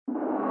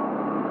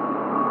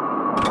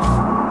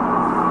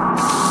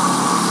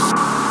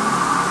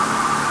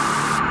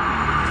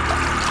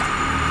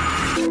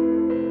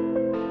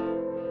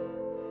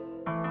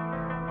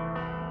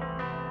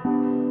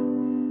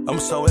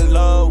so in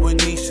love with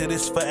NESHA,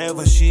 this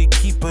forever. She a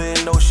keeper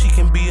and know she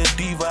can be a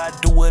diva. I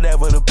do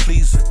whatever to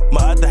please her.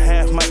 My other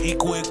half, my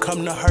equal, it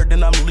come to her,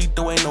 then I'm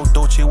lethal. Ain't no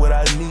DOLCE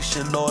without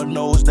NESHA. Lord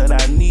knows that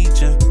I need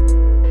you.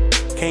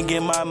 Can't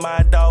get my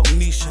mind off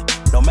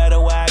NESHA. No matter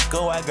where I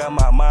go, I got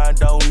my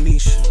mind on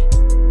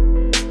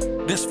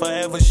NESHA. This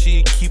forever, she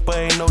a keeper.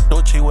 Ain't no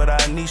DOLCE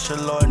without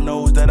NESHA. Lord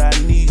knows that I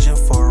need you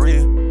for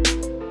real.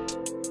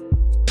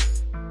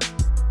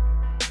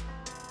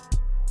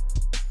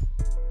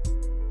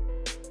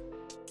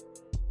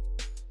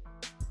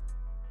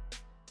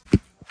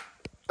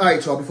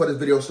 Alright, y'all, before this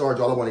video starts,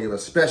 y'all, I want to give a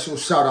special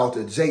shout out to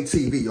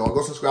JTV, y'all.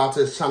 Go subscribe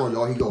to his channel,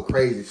 y'all. He go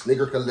crazy.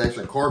 Sneaker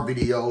collection, car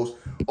videos,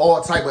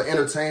 all type of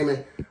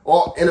entertainment,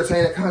 all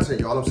entertaining content,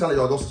 y'all. I'm telling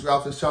y'all, go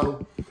subscribe to his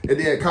channel. And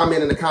then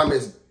comment in the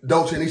comments,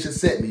 DolceAndNesha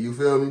sent me, you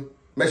feel me?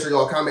 Make sure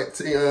y'all comment,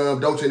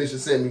 DolceAndNesha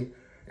sent me.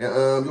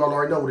 And y'all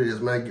already know what it is,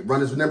 man. Run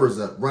his numbers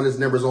up. Run his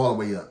numbers all the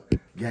way up.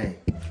 Gang.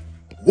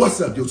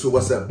 What's up, YouTube?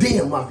 What's up?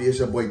 DM Mafia, it's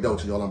your boy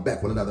DolceAndNesha, y'all. I'm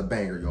back with another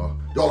banger, y'all.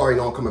 Y'all already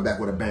know I'm coming back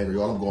with a banger,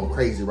 y'all. I'm going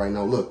crazy right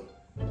now. Look.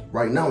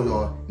 Right now,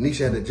 y'all,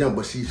 NESHA had to jump,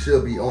 but she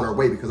should be on her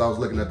way because I was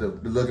looking at her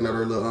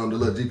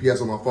little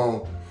GPS on my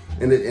phone,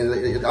 and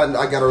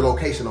I got her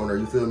location on her.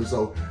 You feel me?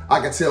 So I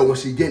can tell when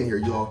she getting here,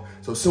 y'all.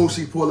 So soon as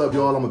she pull up,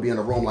 y'all, I'm gonna be in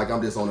the room like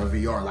I'm just on a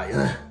VR,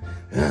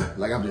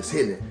 like I'm just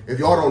hitting it. If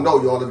y'all don't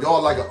know, y'all, if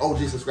y'all like an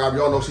OG subscriber,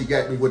 y'all know she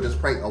got me with this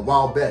prank a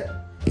while back.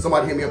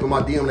 Somebody hit me up in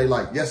my DM, they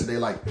like yesterday,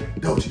 like,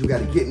 DolceAndNesha, you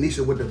gotta get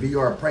NESHA with the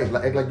VR prank,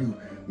 like act like you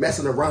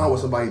messing around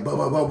with somebody, boom,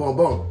 boom, boom, boom,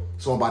 boom.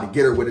 So I'm about to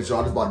get her with it,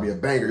 y'all. This about to be a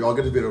banger, y'all.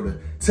 Get this video to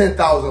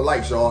 10,000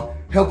 likes, y'all.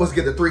 Help us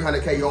get to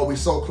 300K, y'all. We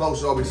so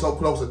close, y'all. We so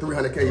close to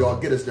 300K, y'all.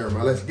 Get us there,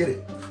 man. Let's get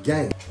it.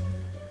 Gang.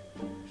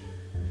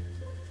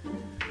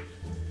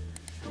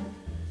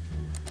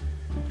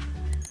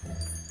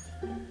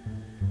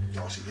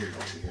 Y'all, she here,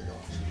 y'all. She here,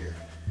 y'all. She here.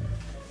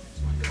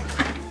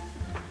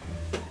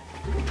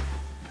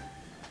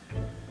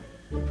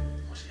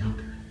 Oh, she out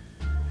there.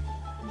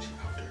 She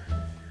out there.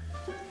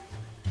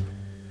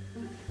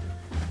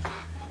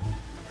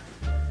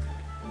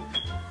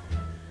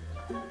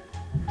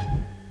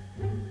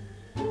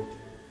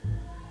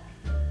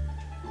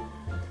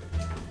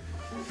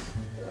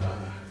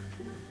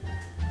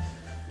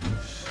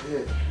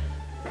 Shit.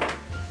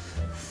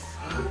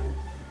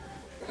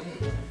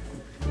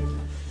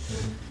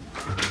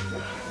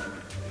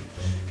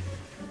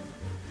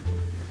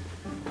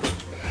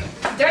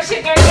 That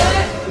shit ain't good.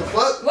 The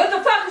fuck? What the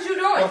fuck is you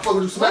doing? What the fuck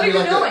would you smack What are me you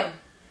like doing? that?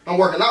 I'm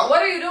working out.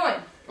 What are you doing?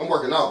 I'm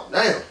working out.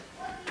 Damn.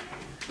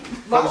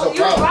 Why the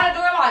door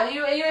locked?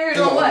 You in here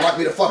doing what? Knock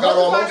me the fuck out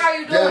almost. What the fuck are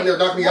you doing? Damn near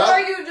knock me out.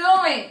 What are you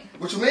doing?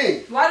 What you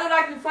mean? Why do you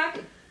like me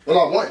fucking? Well,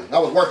 I wasn't. I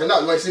was working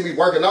out. You ain't see me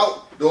working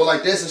out, doing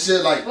like this and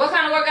shit. Like, what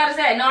kind of workout is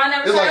that? No, I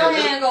never It's saw like your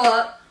hand go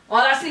up. All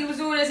I see was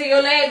you this and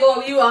your leg go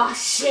up. You oh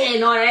shit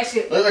and all that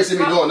shit. you ain't see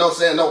me doing no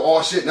saying no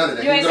all shit, none of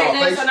that. You ain't saying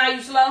nothing, so now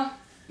you slow?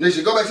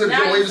 NESHA, go back to the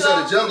gym when you just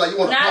at the gym, like you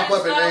want to pop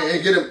up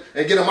and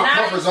get in my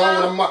comfort zone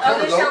when I'm in my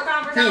comfort zone.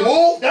 Can you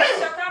move? Damn.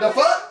 The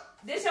fuck?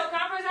 This your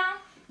comfort zone?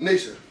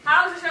 NESHA.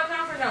 How is this your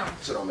comfort zone?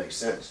 Shit don't make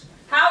sense.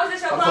 How is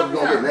this your comfort zone? You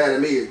gonna get mad at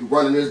me if you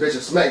running this bitch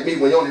and smack me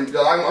when you don't even,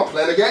 I'm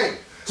playing the game.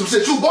 Some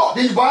shit you bought,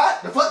 then you buy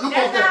it? The fuck? That's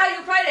not how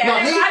you play that.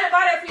 Not me. I didn't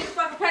buy that for you to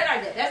fucking play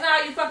like that. That's not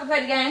how you fucking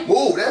play the game.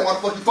 Move, damn, why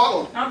the fuck you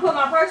following? I'm putting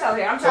my purse out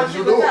here. I'm trying to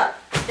see what's up.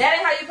 That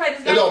ain't how you play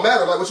this game. It don't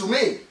matter, like what you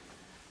mean?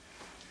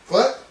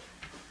 What?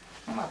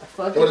 I'm about to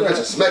fuck You want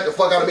to smack the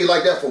fuck out of me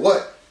like that for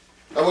what?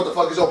 Like what the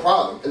fuck is your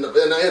problem? And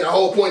the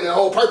whole point and the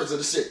whole purpose of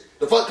the shit.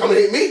 The fuck come and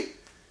hit me?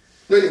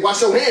 You ain't even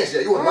wash your hands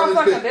yet. You want to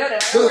run this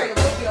bitch? I'm ready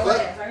to whoop your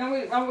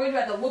ass. I'm really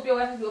about to whoop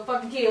your ass into a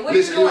fucking kid. What are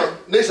you doing?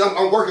 NESHA,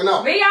 I'm working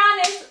out. Be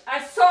honest.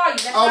 I saw you.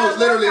 That's I was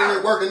literally in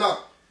here working out.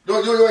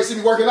 You ain't see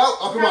me working out?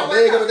 I put my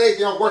leg on the day,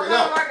 I'm working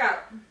out.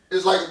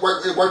 It's like it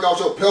work out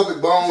your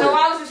pelvic bone. So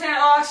I was just saying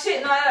all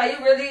shit and all that.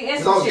 You really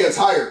into shit. I was getting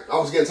tired. I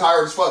was getting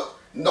tired as fuck.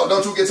 No,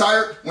 don't you get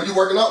tired when you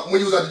working out? When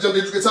you was at the gym,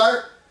 did you get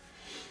tired?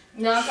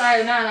 No, I'm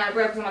tired now. I'm out of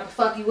breath because I'm about to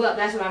fuck you up.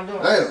 That's what I'm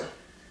doing. Damn.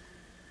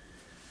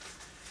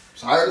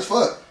 Tired as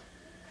fuck.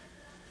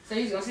 So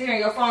you just gonna sit here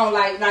on your phone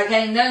like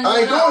ain't nothing. I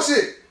ain't doing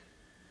shit.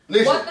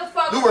 NESHA, what the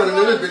fuck? You running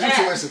in this bitch?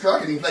 You too insecure. I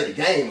can't even play the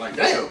game. Like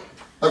damn.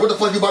 Like what the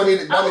fuck you bought me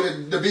the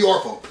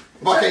VR for?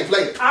 If I can't play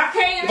it. I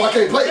can't. If I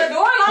can't play it. The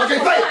door locked. I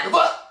can't play it.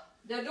 What?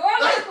 The door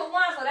locked for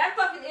one, so that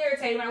fucking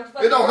irritated me.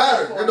 It don't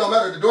matter. It don't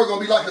matter. The door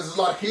gonna be locked because there's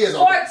a lot of kids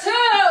out there. For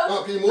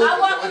two. Can you move? I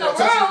walk in the room.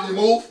 Can you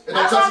move?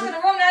 I walk in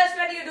the room. Not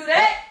expecting you to do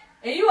that,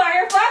 and you out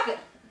here fucking.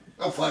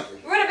 I'm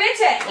fucking. Where the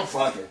bitch at? I'm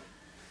fucking.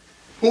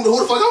 Who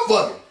the fuck I'm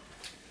fucking?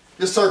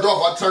 Just turned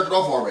off. I turned it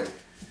off already.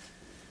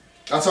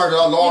 I turned it.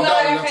 I logged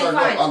out and I turned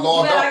it off. I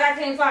logged out. I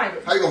can't find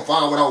it. How you gonna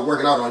find what I was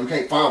working out on? You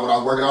can't find what I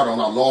was working out on.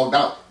 I logged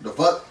out. The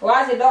fuck?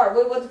 Why is it dark?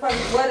 What the fuck?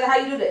 How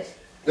you do this?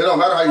 It don't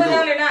matter how you do it. Put it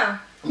on there now.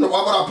 No,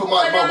 why would I put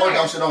my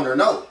workout shit on there?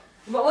 No.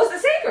 But what's the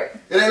secret?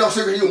 It ain't no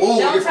secret. You move.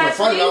 Don't get from in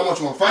front of me. I don't want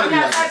you in front of me.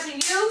 I'm not touching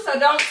you, so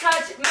don't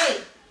touch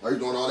me. Why you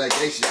doing all that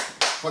gay shit?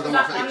 Fuck on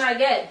my face. I'm not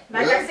gay.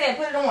 Like I said,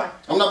 put it on.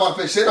 I'm not about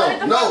to put shit on.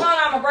 Put the fuck on,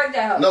 I'm gonna break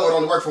that hoe. No, it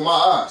only works for my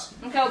eyes.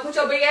 Okay, well, put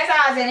your big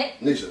ass eyes in it.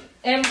 Nisha.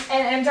 And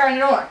turn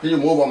it on. Can you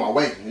move on my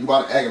way? You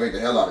about to aggravate the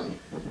hell out of me.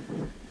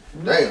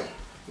 Damn.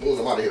 I'm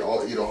about to eat a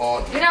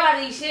hard. You're not about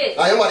to eat shit.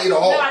 I am about to eat a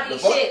hard. You're not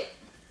about to eat shit.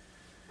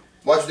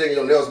 Why you digging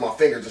your nails in my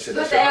fingers and shit?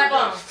 Put the app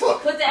on.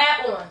 Fuck. Put the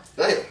app on.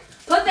 Damn.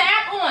 Put the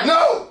app on.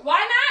 No. Why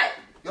not?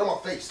 Get on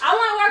my face. I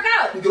want to work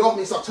out. You get off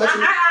me, stop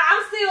touching me.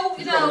 I'm still,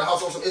 you come in the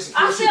house on some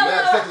insecure shit.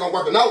 Mad as fuck I'm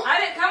working out. I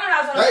didn't come in the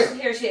house on some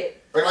insecure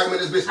shit. Like I'm in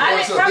this bitch.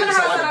 I didn't come in the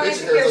house on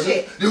insecure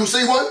shit. Do you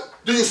see one?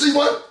 Do you see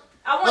one?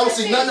 I don't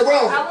see nothing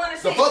wrong. I want to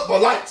see. The fuck,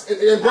 but lights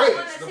and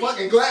braids. The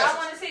fucking glasses. I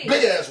want to see.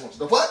 Big ass ones.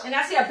 The fuck? And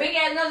I see a big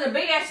ass nose and a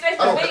big ass face,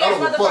 a big ass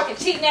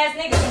motherfucking cheating ass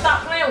niggas to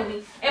stop playing with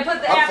me and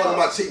put the app on. I'm fucking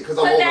about cheating because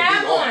I'm on the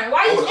VR.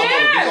 Why you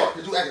scared?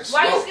 Because you acting slow.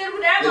 Why you scared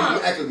with that on?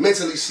 You acting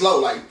mentally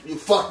slow, like you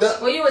fucked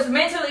up. Well, you was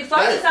mentally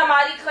fucking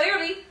somebody,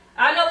 clearly.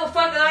 I know what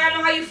fuck, I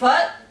know how you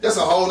fuck. That's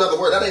a whole nother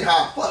word. That ain't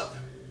how I fuck.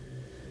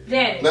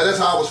 Danny. Now that's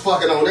how I was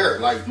fucking on there.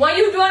 Like when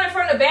you doing it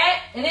from the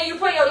back and then you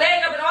put your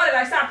leg up and all that,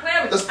 like stop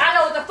playing with me. I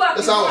know what the fuck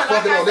that's you how I was doing,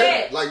 fucking like on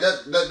there. Like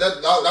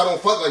that I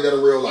don't fuck like that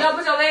in real life. You don't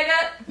put your leg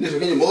up? Listen,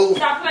 can you move?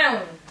 Stop playing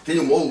with me. Can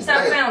you move?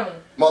 Stop playing with me.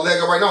 My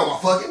leg up right now, am I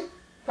fucking?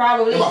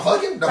 Probably. Am I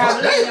fucking? The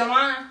Probably. fuck? Your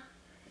mind.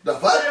 The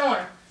fuck? Put it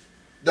on.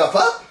 The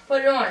fuck?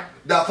 Put it on.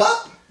 The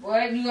fuck?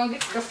 Boy, you gonna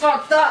get the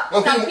fucked up.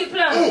 Stop, keep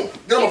playing with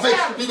me. Get on my face.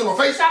 You get on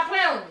my face. Stop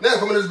playing with me. Now I'm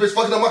coming to this bitch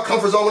fucking up my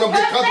comfort zone when I'm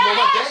getting comfortable on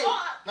my game.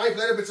 I ain't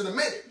playing that bitch in a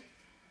minute.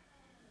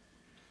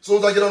 As soon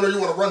as I get on there, you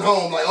want to run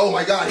home like, oh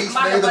my God, he's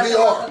playing the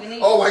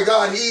VR. Oh my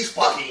God, he's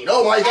fucking.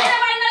 Oh my God.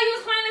 Everybody know you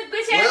was playing this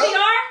bitch ass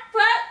VR.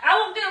 Fuck. I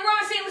walked in the room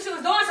and seen what she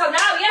was doing, so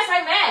now, yes,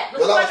 I'm mad.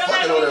 What the fuck I'm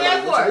not getting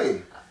mad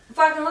for?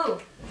 Fucking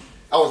who?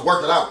 I was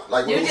working out.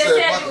 Like when you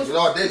said fucking, you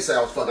know, I did say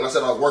I was fucking. I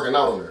said I was working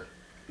out on there.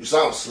 You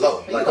sound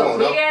slow. Like, come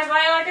on now. Big ass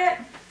liar like that?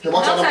 Hey,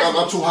 watch out,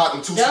 I'm too hot,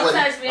 I'm too sweaty.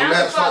 I'm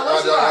mad as fuck.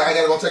 I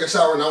gotta go take a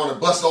shower and I wanna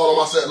bust all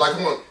on myself. Like,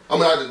 come on. I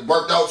mean, I just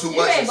worked out too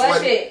much and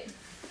sweaty.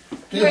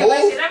 You ain't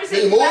bust shit. Let me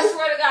see. I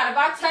swear to God, if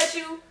I touch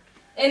you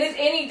and there's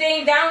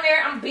anything down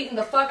there, I'm beating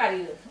the fuck out of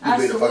you.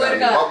 I swear to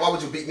God. Why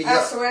would you beat me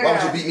up? Why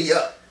would you beat me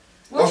up?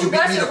 Why would you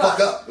beat me the fuck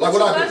up? Like,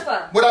 what I do?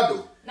 What I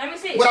do? Let me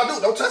see. What I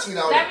do? Don't touch me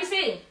down there. Let me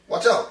see.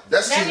 Watch out.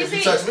 That's cheating if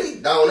you touch me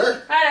down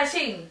there. How that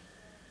cheating?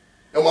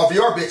 And my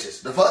VR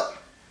bitches. The fuck?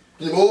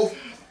 Can you move?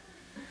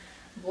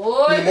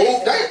 Boy. Can you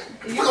move?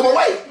 Damn. Look on my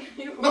way.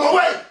 Look on my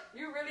way.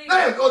 You really.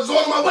 Damn. It's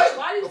on my way.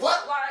 Why you? The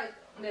fuck? Why?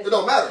 It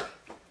don't matter.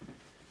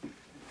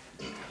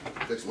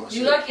 Fix my shit.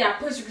 You lucky I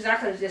pushed you because I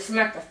could have just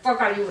smacked the fuck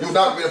out of you. You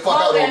knocked me the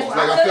fuck out almost.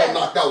 Like I felt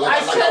knocked out.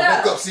 Like I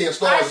woke up seeing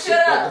stars and shit.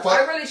 Like,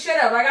 I really should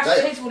have. Like I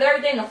should have hit you with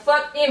everything the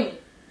fuck in me.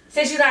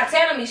 Since you're not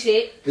telling me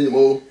shit. Can you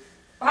move?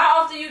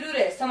 How often you do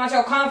this? Talking about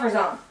your comfort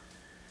zone.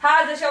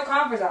 How is this your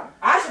comfort zone?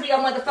 I should be your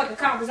motherfucking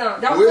comfort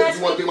zone. Don't touch me.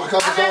 You want to be my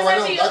comfort zone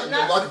right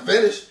now? I can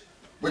finish.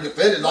 We can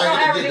finish.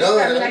 I ain't get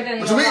done.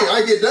 What you mean? I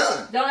ain't get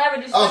done. Don't ever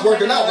disrespect me. I was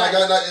working out like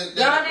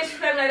don't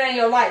disrespect me like that in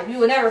your life. You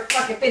will never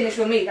fucking finish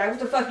with me. Like what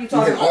the fuck you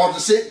talking about? You hit arms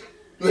and shit?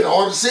 You hit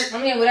arms and shit?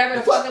 I'm hitting whatever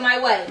the fuck in my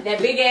way. That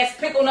big ass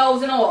pickle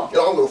nose and all. Yo,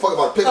 I don't give a fuck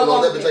about pickle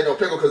nose. That bitch ain't no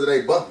pickle because it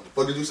ain't bumpy.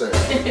 Fuck did you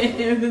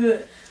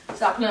say?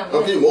 Stop playing with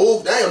me. Can you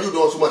move? Damn, you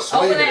doing too much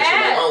swinging. Open the app.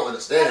 I don't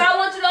understand. Because I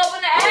want you to open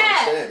the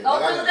app.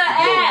 Open the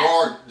app.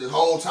 Guard the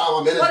whole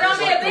time I'm in this. Well, don't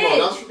be a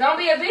bitch. Don't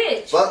be a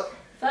bitch.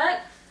 Fuck.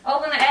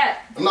 Open the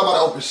app. I'm not about to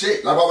open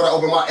shit. Like, why would I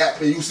open my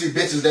app and you see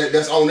bitches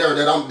that's on there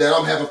that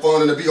I'm having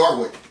fun in the VR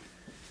with?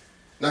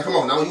 Now come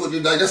on, now you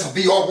like that's a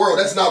VR world.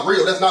 That's not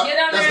real. That's not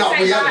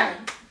reality.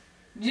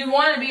 You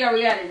want to be a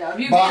reality though. If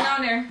you getting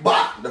on there.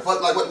 Bye. The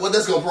fuck, like what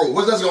that's gonna prove?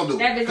 What's that's gonna do?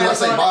 That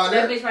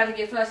bitch about to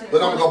get flushed.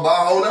 But I'm gonna buy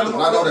a whole other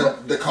one. I know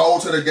the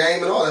code to the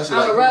game and all that shit.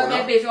 I'm gonna rub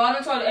that bitch. All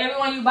I'm told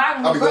everyone you buy.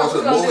 I'll be going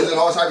to the movies and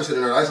all type of shit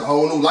in there. That's a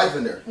whole new life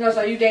in there. No,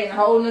 so you dating a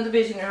whole nother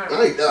bitch in there,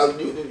 huh? You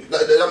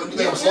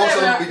think I'm slow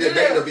something? You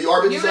dating a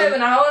VR bitch? You living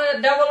a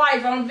whole double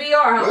life on VR,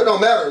 huh? Well, it don't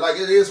matter. Like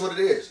it is what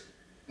it is.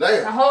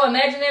 Damn. A whole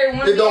imaginary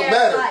one. It don't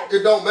matter.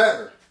 It don't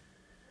matter.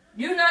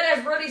 You know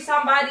that's really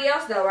somebody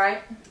else though,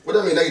 right? What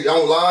I mean, they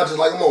online just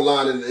like I'm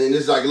online, and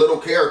it's like little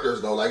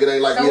characters though. Like it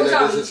ain't like so what's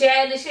up? You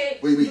chatting and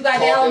shit. We you got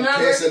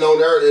talking, kissing on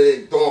there,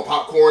 and throwing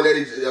popcorn at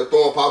each,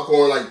 throwing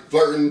popcorn like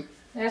flirting.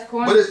 That's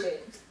corny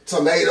shit.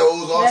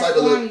 Tomatoes, all type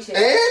of shit.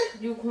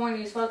 And you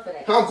corny as fuck for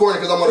that. I'm corny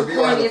because I'm on the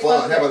VR having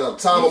fun, having the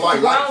time of my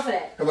life.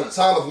 Having the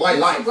time of my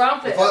life. You grown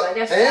for that. Like,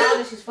 that's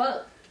childish as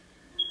fuck.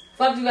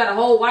 Fuck, you got a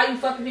whole. Why you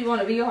fucking people on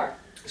the VR?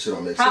 Shit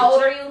don't make sense. How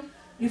old are you?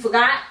 You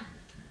forgot?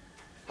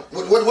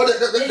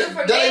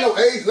 That ain't no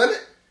age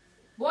limit.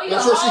 Boy, you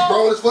I'm sure she's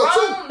grown as fuck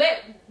too.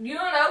 You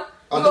don't know.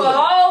 You a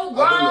whole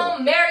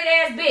grown married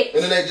ass bitch.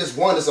 And then they just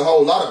one. It's a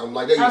whole lot of them.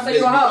 Like they. So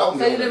you a hoe.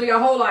 So you live your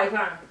whole life,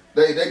 huh?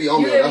 They be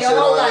on me. Like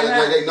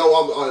they know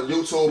I'm a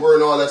YouTuber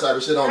and all that type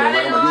of shit on me.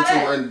 Like I'm a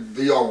YouTuber in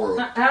the VR world.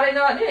 How they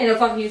know? You ain't no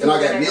fucking YouTuber. And I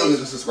got millions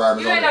of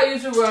subscribers. You ain't no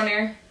YouTuber on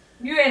there.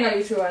 You ain't no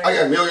YouTuber on there. I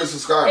got millions of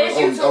subscribers.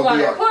 It's YouTube on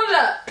there. Pull it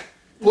up.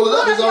 Pull it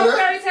up, it's on there.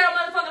 Fairy tale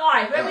motherfucking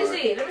life. Let me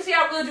see it. Let me see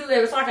how good you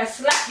live so I can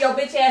slap your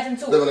bitch ass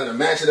into it. Living in a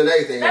mansion and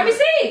everything. Let me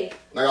see.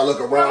 Like I look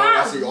around,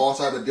 I see all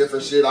type of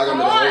different shit. I got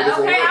a whole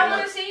different okay, world. I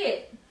want to see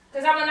it.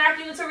 Because I'm going to knock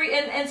you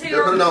into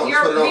your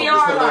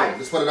VR life.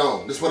 Just put it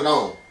on. Just put it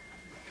on.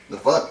 The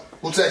fuck?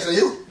 Who texting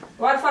you?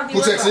 Why the fuck you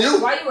Who texting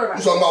you? Why you worried about it?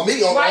 You talking about me?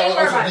 Why you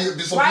worried about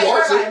it? Why you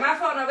worried about it? My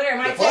phone over there.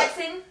 Am I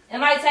texting?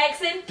 Am I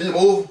texting? Can you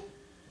move?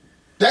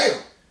 Damn.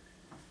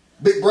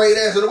 Big braid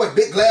ass in the way.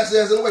 Big glasses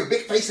ass in the way.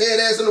 Big face head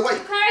ass in the way.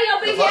 Okay,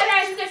 your big head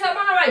ass. You can tell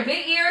my right.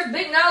 Big ears,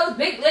 big nose,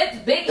 big lips,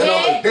 big head.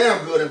 That look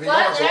damn good in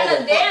VR. That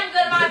look damn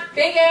good in my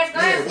big ass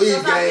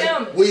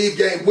glasses. Weave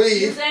game.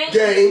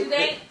 You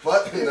think?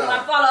 Fuck.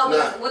 I follow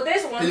with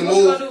this one. Can you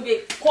move? What you gonna do?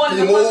 Get caught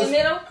in the fucking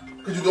middle?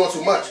 Cause you doing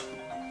too much.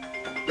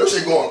 Your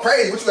shit going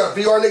crazy. What you got a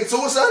VR nigga too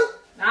or something?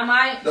 I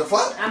might. The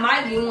fuck? I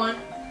might get one.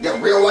 You got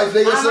a real life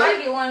nigga or something? I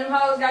might get one of them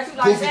hoes got you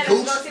like that.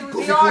 Let's go see what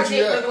VR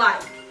dick look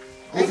like.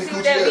 Let me see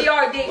what that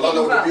VR dick is. Well, I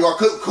know what the VR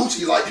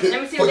coochie like.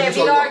 Let me see what that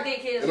VR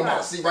dick is. And I'm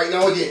about to see right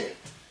now again.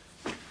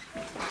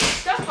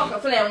 Stop fucking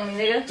playing with me,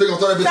 nigga. So you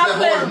gonna throw that bitch that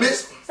hard and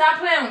miss? Stop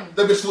playing with me.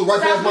 That bitch flew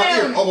right past my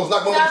ear. Almost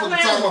knocked my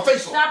motherfucking side of my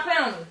face off. Stop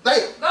playing with me.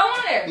 Damn. Go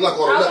on there. I'm not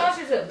going to I want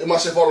you to. If my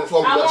shit fall on the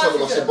floor, I'm going to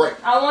my shit break.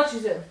 I want you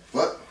to.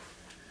 What?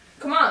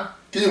 Come on.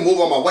 Can you move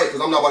on my way? Because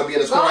I'm not about to be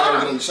in the school. I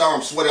gotta get in the shower.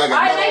 I'm sweaty. I got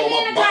mud all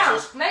on my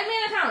boxers. Make me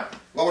an account.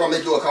 Why would I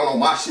make you an account on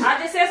my shit? I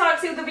just said so I can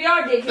see what the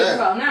VR dick is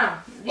for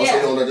now. Yeah. Oh, so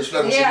you don't know this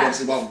flat shit. You want to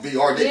see about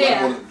VR dick? Like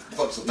you want to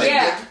fuck some fake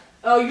dick?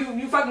 Oh,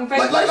 you fucking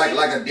fake pussy?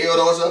 Like a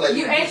dildo or something? Like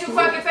you ain't you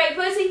fucking fake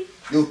pussy?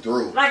 You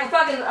through. Like a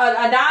fucking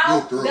a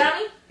doll? You through.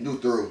 Dummy? You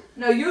through.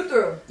 No, you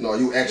through. No,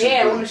 you actually through.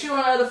 Yeah, when the shoe on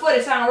the other foot,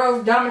 it sound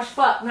real dumb as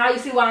fuck. Now you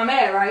see why I'm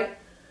at, right?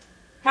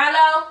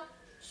 Hello?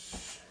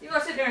 You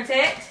gonna sit there and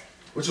text?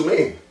 What you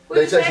mean?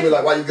 They text me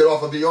like, why you get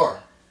off of VR?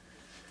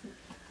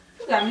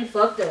 You got me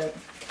fucked up.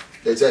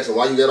 They text me,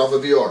 why you get off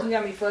of VR? You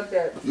got me fucked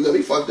up. You got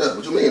me fucked up.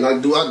 What you mean? I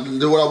do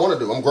what I want to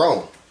do. I'm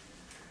grown.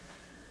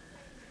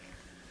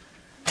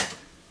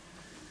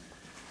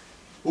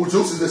 Who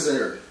juices this in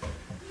here?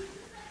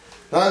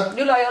 Huh?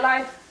 You love your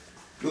life?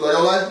 You love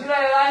your life? You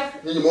love your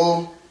life? Can you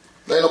move?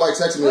 There ain't nobody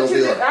texting me on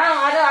VR.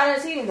 I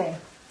didn't see anything.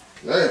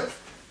 Damn.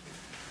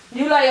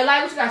 You love your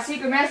life? What you got,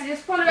 secret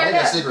messages? Pull it back up. I ain't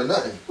got secret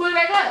nothing. Pull it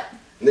back up.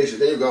 Nisha,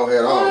 then you go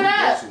ahead on. You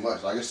doing too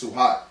much. Like, it's too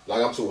hot.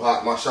 Like, I'm too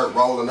hot. My shirt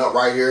rolling up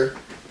right here.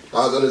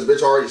 I was in this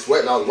bitch already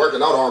sweating. I was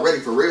working out already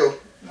for real.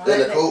 No,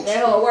 that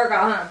whole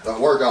workout, huh? A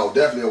workout,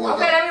 definitely a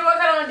workout. Okay, let me work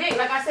out on the dick.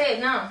 Like I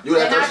said, no. You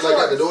that thirsty like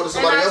that to do it to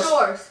somebody else? They're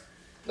not yours.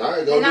 All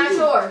right, They're not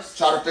yours.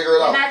 Try to figure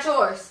it out. They're not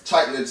yours.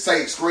 Type and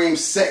say scream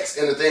sex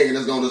in the thing and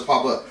it's gonna just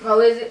pop up. Oh,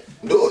 is it?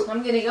 Do it.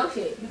 I'm getting your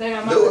shit. You think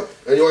I'm do it.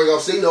 And you ain't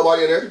gonna see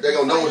nobody in there. They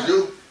gonna know it's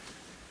you.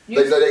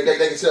 They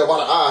can tell by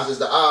the eyes. It's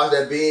the eyes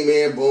that beam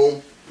in,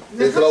 boom.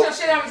 Just put your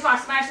shit on me so I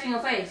smash it in your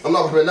face. I'm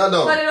not putting nothing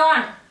on. Put it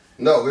on.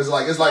 No, it's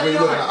like when you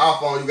look at an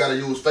iPhone, you gotta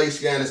use face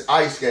scan, it's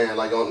eye scan,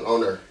 like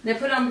on there. Then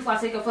put it on before I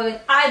take your fucking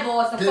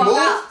eyeballs the fuck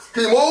out.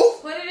 Can you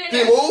move? Put it in there. Can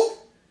you move?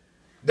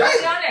 Damn.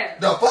 Put it on there.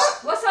 The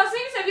fuck? What's so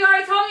serious? If you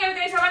already told me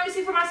everything, so let me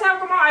see for myself.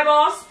 Come on,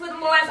 eyeballs. Put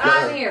them little ass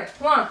eyes in here.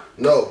 Come on.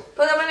 No.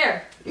 Put them in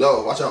there.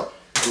 No, watch out.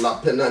 I'm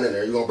not putting nothing in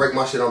there. You gonna break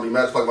my shit. I'll be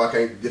mad as fuck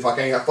if I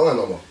can't have fun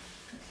no more.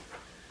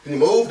 Can you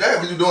move? Damn,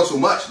 because you doing too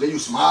much. Then you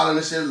smiling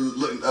and shit,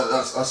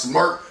 a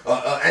smirk,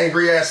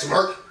 angry ass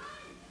smirk.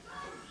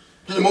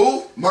 Can you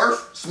move?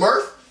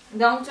 Smurf?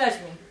 Don't touch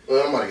me.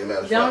 Well, I'm about to get mad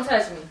as fuck. Don't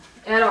touch me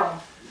at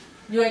all.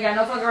 You ain't got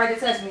no fucking right to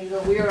touch me, you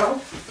little weirdo.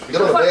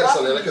 Get on the bed or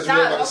something, because you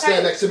ain't about to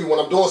stand next to me when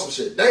I'm doing some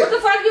shit. Damn. What the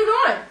fuck you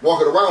doing?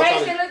 Walking around.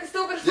 Hey, looking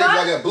stupid as fuck.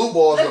 Yeah, I got blue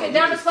balls. Looking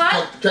dumb as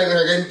fuck. Came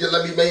in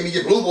here, made me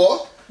get blue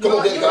balls. Come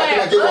on, can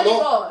I get one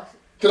off?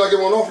 Can I get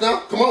one off now?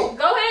 Come on.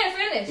 Go ahead,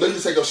 finish. Let me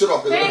just take your shit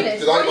off. Because I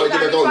ain't about to get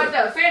back on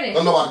there. Finish.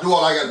 I'm not about to do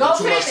all I got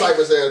to do. Too much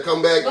cyphers there.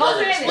 Come back.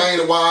 I can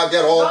explain why I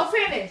get off. Go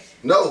finish.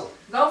 No.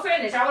 Go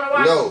finish. I want to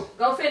watch you.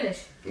 Go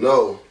finish.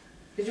 No.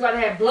 Because you got to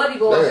have bloody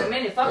balls in a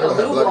minute. Fuck a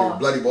blue ball.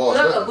 Bloody balls.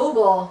 Look, a boo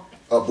ball.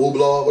 A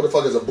booblaw? What the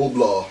fuck is a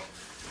booblaw?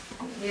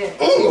 Yeah.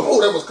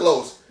 Oh, that was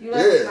close. You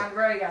left my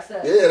girl, you got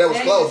stuck. Yeah, that was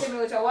close. You hit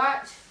me with your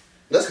watch?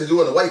 That's because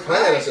you in the way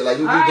playing and shit. Like,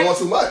 you doing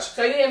too much.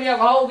 So you hit me up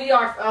a whole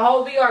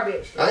VR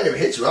bitch. I ain't even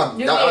hit you.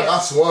 I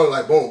swung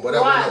like boom, but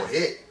that wasn't no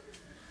hit.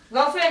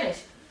 Go finish.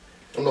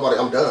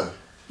 I'm done.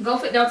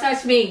 Don't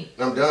touch me.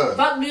 I'm done.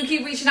 Fuck do you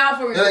keep reaching out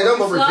for me? It ain't nothing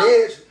but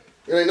revenge.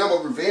 It ain't nothing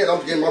but revenge.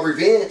 I'm getting my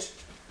revenge.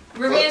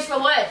 Revenge for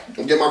what?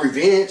 I'm getting my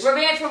revenge.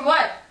 Revenge for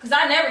what? Because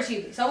I never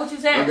cheated. So what you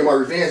saying? I'm getting my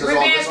revenge.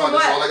 That's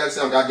all I got to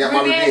say. I got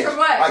my revenge. For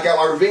what? I got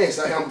my revenge.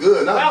 I'm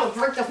good now. I will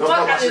break the fuck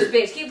out of this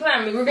bitch. Keep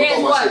playing me. Revenge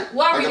for what?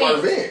 What revenge? I got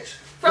my revenge.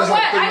 For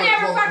what? I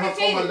never fucking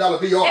cheated. It don't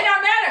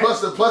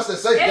matter. Plus the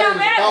safe game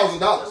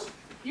is $1,000.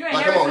 You ain't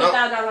never spent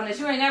 $1,000 on this.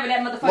 You ain't never that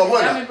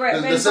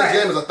motherfucker. The safe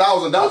game is $1,000.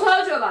 Who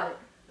told you about it?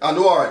 I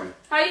knew already.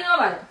 How you know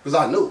about it? Because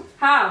I knew.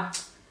 How?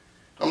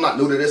 I'm not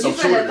new to this. I'm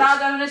sure You spent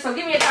 $1,000 on this, so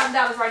give me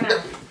 $1,000 right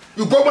now.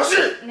 You broke my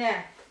shit.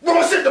 Yeah.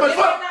 Broke my shit. Give me $1,000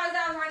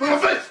 right now. My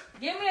face.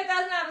 Give me $1,000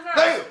 now.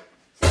 Damn.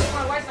 You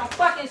want to waste some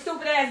fucking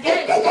stupid ass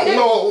games.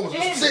 No, almost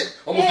did some shit.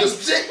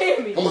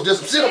 Almost did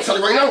some shit. I'm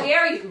telling you right now. I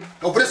dare you.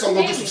 Over this, I'm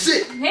going to do some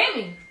shit. Hit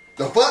me.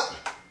 The fuck?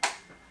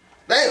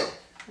 Damn.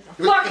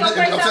 Fuck, I'm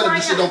telling you,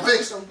 this shit don't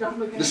fix.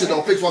 This shit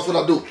don't fix. Watch what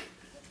I do.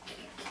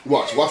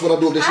 Watch what I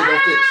do if this shit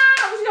don't fix.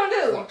 What you gonna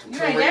do? Watch,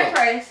 You ain't that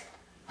pressed.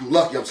 You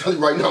lucky. I'm telling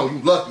you right now. You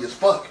lucky as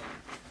fuck.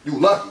 You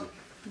lucky.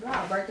 Bro,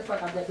 I'll break the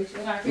fuck out that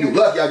bitch. You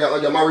lucky. I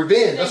got my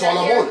revenge. That's all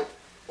I wanted.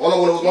 All I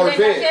wanted was my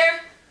revenge.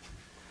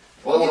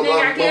 All I wanted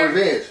was my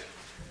revenge.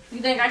 You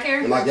think I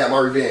care? And I got my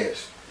revenge.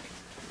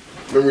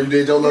 Remember you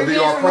did your little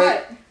VR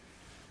prank?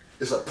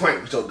 It's a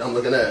prank with your dumb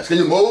looking ass. Can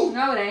you move?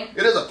 No, it ain't.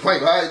 It is a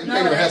prank, right? You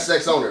can't even have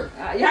sex on there.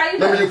 Yeah, you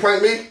remember you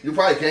pranked me? You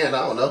probably can.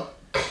 I don't know.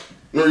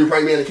 Remember you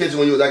pranked me in the kitchen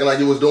when you was acting like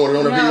you was doing it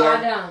on the VR? No,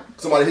 I don't.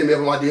 Somebody hit me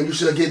up on my DM. You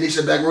should have given this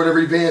shit back with a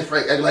revenge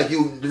prank, acting like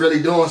you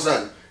really doing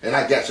something. And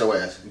I got your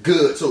ass.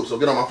 Good, too. So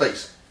get on my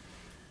face.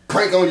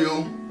 Prank on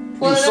you.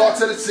 You saw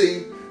to the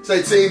T.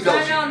 Say Team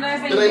Dolce.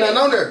 There ain't nothing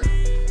on there.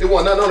 It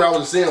wasn't nothing on there. I was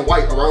just seeing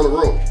white around the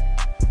room.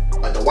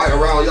 Like the white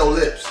around your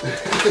lips.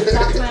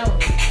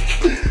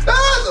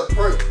 That's a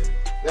prank.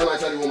 Then I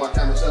tell you when my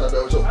camera set up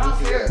there with your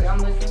goofy ass. I'm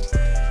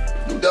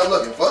listening. You dumb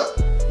looking, fuck.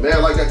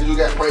 Man like that because you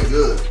got pranked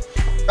good.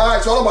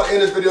 Alright, so I'm about to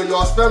end this video,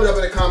 y'all. Spam it up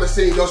in the comments,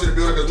 seeing Dolce the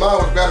builder, because mine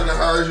was better than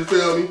hers, you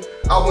feel me?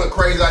 I went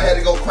crazy, I had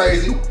to go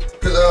crazy.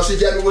 Because she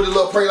got me with a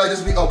little prank like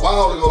this a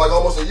while ago, like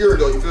almost a year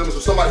ago, you feel me? So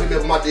somebody hit me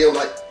up on my DM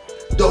like,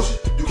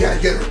 Dolce, you gotta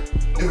get her.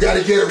 You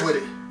gotta get her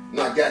with it. And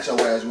I got your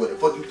ass with it.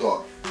 Fuck you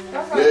thought.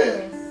 Stop talking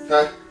to me.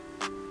 Huh?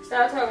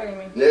 Stop talking to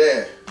me.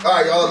 Yeah.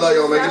 Alright, y'all. I love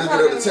y'all, man. Get this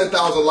video to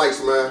 10,000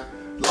 likes, man.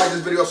 Like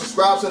this video,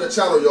 subscribe to the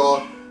channel,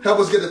 y'all. Help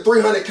us get to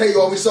 300K,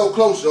 y'all. We so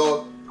close,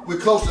 y'all. We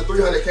close to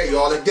 300K,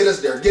 y'all. Get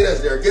us there. Get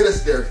us there. Get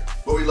us there.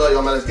 But we love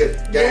y'all, man. Let's get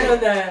it. Gang.